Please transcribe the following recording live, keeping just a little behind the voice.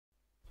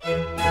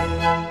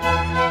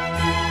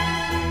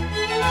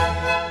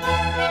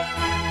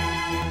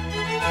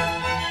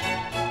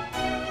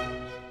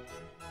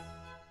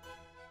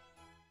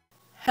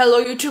Hello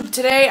YouTube,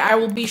 today I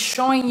will be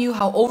showing you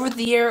how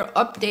over-the-air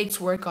updates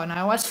work on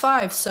iOS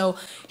 5. So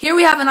here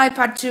we have an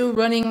iPad 2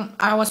 running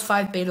iOS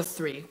 5 Beta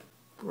 3,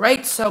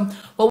 right? So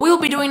what we'll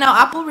be doing now,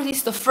 Apple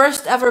released the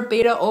first ever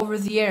beta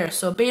over-the-air.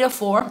 So Beta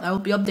 4, I will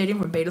be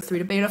updating from Beta 3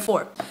 to Beta 4.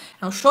 And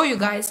I'll show you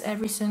guys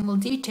every single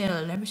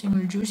detail, every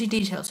single juicy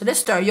detail. So let's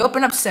start. You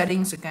open up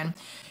settings again.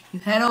 You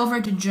head over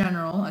to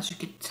general, as you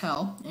can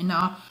tell, and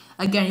now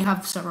again you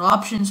have several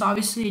options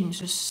obviously, and you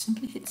just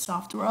simply hit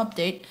software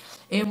update.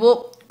 It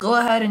will go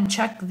ahead and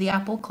check the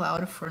Apple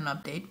Cloud for an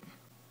update.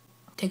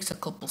 It takes a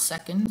couple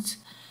seconds,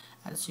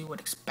 as you would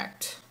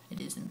expect. It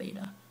is in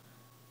beta.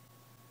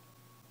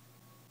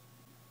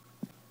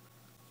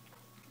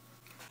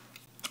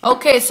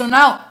 Okay, so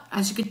now,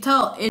 as you can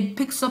tell, it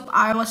picks up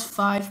iOS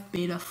 5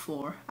 Beta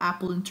 4,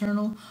 Apple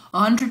internal,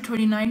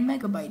 129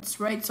 megabytes,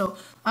 right? So,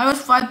 iOS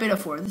 5 Beta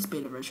 4, this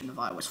beta version of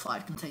iOS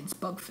 5 contains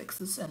bug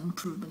fixes and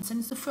improvements, and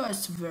it's the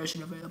first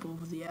version available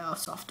with the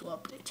software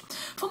update.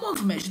 For more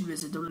information,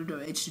 visit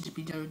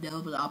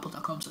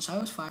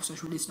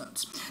www.http://apple.com/iOS5/release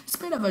notes. This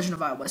beta version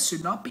of iOS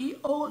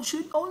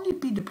should only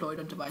be deployed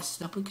on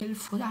devices applicated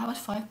for the iOS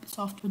 5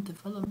 software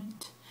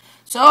development.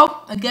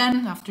 So,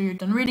 again, after you're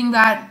done reading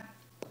that,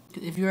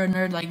 if you're a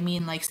nerd like me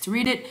and likes to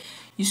read it,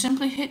 you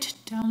simply hit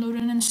download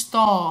and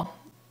install.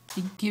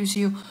 It gives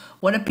you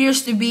what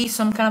appears to be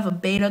some kind of a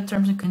beta.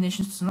 Terms and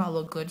conditions does not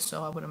look good,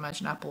 so I would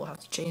imagine Apple will have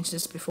to change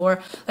this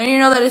before. And you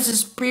know that this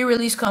is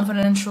pre-release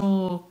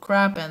confidential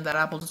crap and that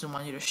Apple doesn't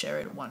want you to share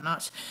it and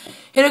whatnot.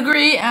 Hit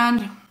agree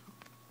and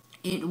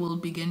it will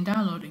begin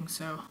downloading.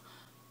 So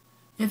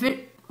if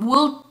it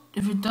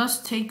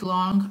does take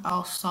long,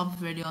 I'll stop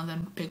the video and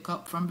then pick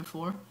up from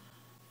before.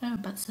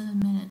 About 7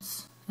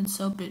 minutes. Let's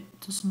hope it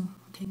doesn't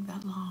take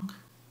that long.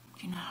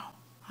 You know,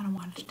 I don't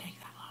want it to take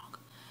that long.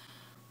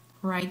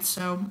 Right,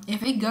 so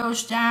if it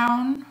goes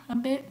down a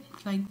bit,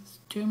 like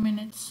 2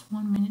 minutes,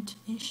 1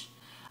 minute-ish,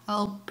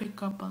 I'll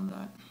pick up on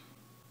that.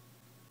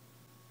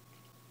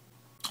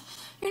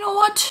 You know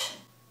what?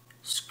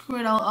 Screw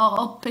it,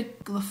 I'll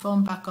pick the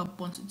phone back up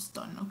once it's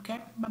done,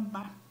 okay?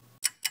 Bye-bye.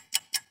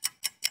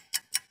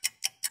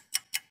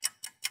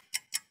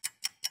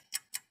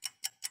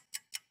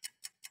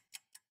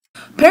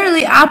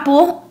 Apparently,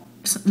 Apple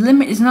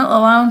limit is not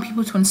allowing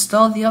people to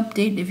install the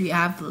update if you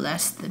have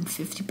less than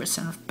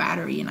 50% of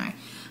battery, and I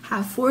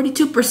have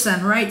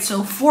 42%, right?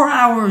 So 4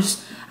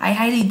 hours. I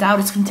highly doubt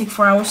it's going to take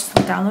 4 hours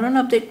to download an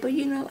update, but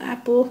you know,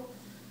 Apple,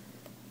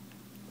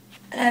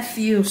 F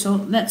you. So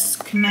let's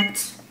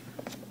connect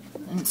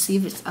and see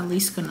if it's at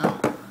least going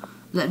to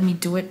let me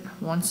do it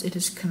once it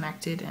is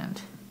connected.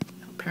 And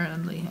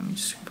apparently, let me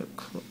just put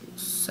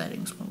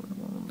settings.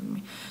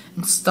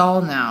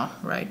 Install now,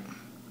 right?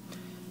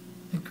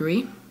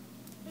 Agree.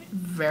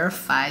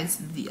 Verifies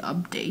the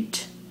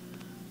update.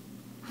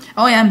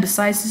 Oh yeah, and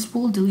besides this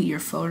will delete your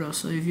photo.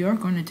 So if you're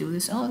going to do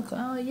this, oh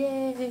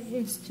yeah,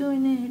 it's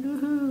doing it.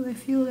 Woohoo! I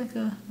feel like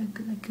a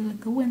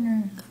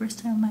winner the first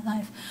time in my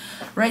life.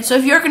 Right. So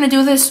if you're going to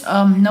do this,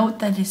 note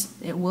that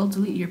it will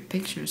delete your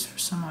pictures for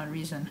some odd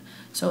reason.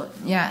 So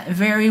yeah, it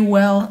very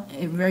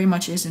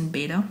much is in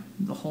beta,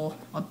 the whole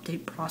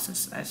update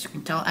process, as you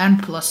can tell,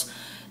 and plus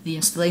the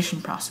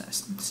installation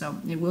process. So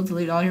it will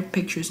delete all your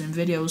pictures and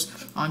videos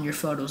on your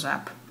Photos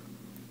app.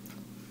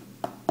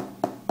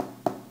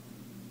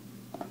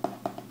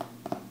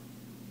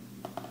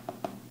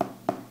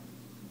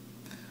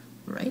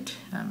 Right.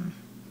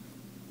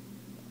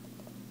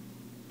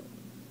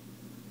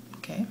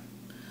 Okay.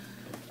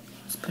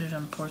 Let's put it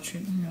on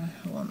portrait. No,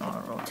 it will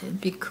not rotate.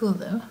 It'd be cool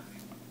though.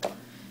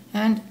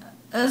 And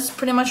that's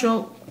pretty much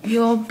all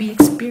you'll be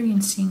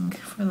experiencing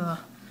for the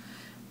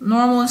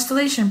normal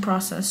installation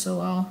process, so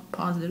I'll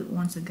pause it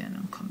once again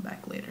and come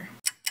back later.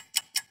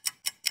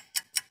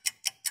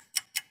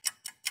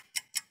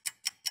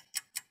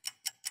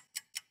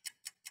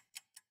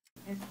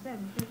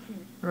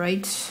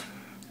 Right,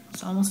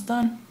 it's almost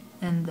done,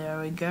 and there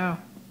we go.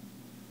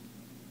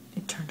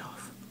 It turned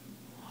off.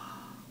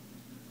 Wow.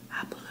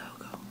 Apple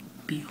logo.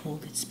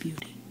 Behold its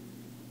beauty.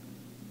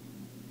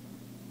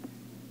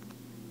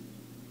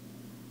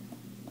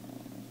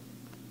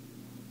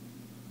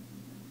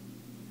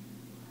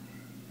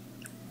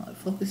 It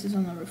focuses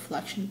on the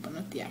reflection but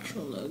not the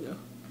actual logo.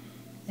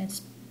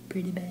 That's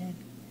pretty bad.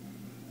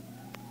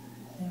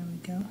 There we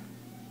go.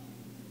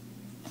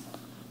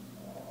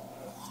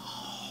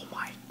 Oh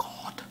my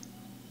god.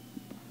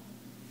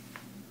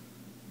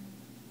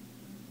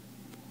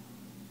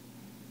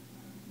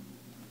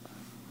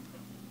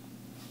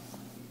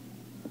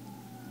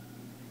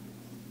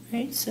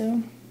 Right,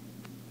 so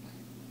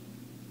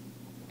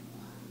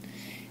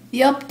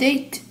the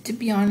update, to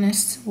be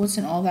honest,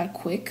 wasn't all that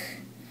quick.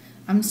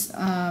 I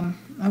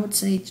would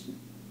say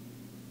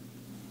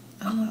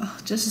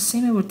just the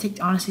same it would take,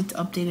 honestly, to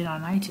update it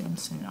on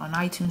iTunes. And on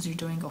iTunes, you're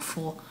doing a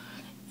full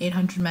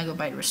 800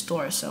 megabyte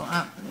restore, so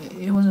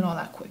it wasn't all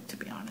that quick, to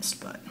be honest.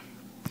 But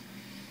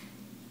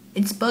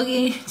it's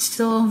buggy. It's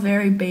still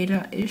very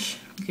beta-ish.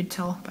 You could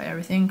tell by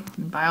everything,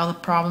 by all the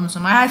problems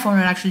on my iPhone.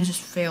 It actually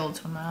just failed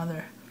on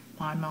my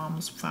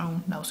mom's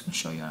phone that I was going to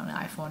show you on the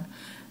iPhone.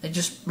 it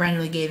just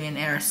randomly gave me an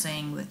error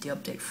saying that the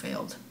update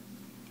failed.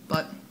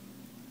 But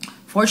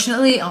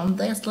fortunately, on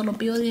this little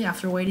beauty,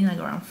 after waiting like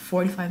around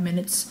 45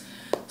 minutes,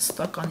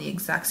 stuck on the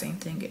exact same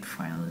thing, it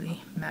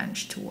finally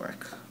managed to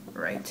work.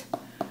 Right.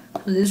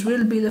 So this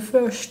will be the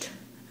first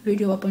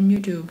video up on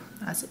YouTube.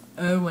 As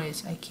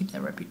always, I keep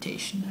that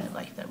reputation. I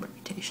like that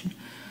reputation.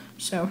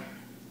 So,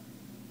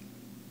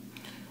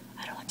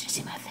 I don't want you to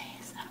see my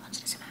face. I don't want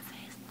you to see my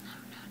face.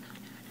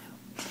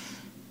 No.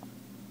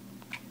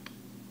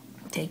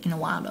 Taking a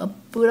while to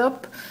boot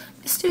up.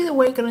 Just either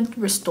way, gonna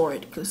restore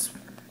it because,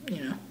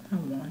 you know, I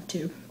want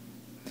to.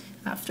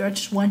 After, I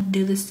just wanted to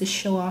do this to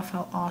show off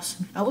how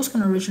awesome. I was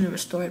gonna originally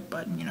restore it,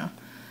 but, you know,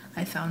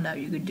 I found out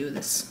you could do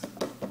this.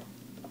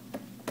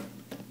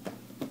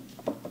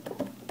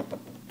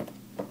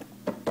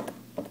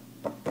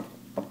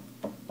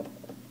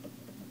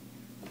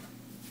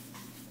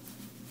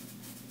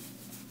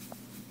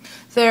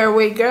 There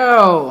we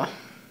go.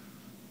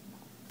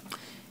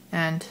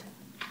 And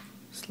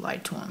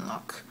slide to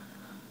unlock.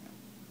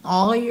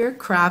 All your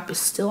crap is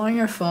still on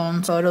your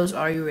phone. Photos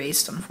are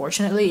erased,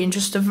 unfortunately. And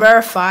just to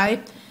verify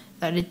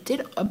that it did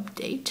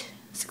update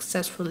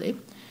successfully,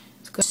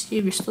 because see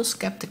if you're still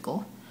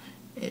skeptical,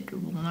 it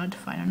will not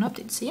find an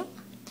update. See?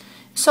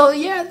 So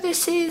yeah,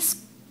 this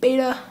is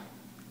beta,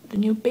 the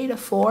new beta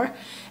 4. It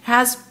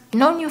has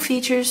no new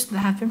features that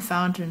have been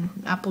found, and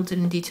Apple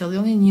didn't detail. The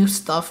only new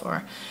stuff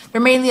they're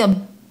mainly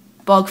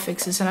bug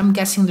fixes, and I'm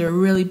guessing they're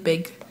really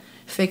big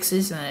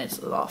fixes, and it's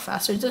a lot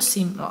faster. It does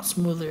seem a lot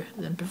smoother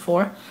than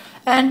before.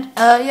 And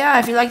yeah,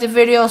 if you like the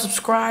video,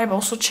 subscribe.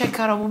 Also check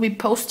out, I will be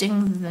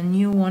posting the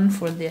new one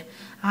for the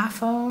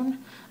iPhone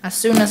as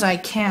soon as I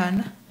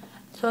can.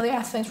 So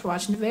yeah, thanks for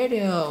watching the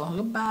video.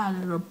 Goodbye,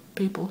 little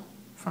people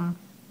from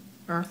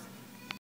Earth.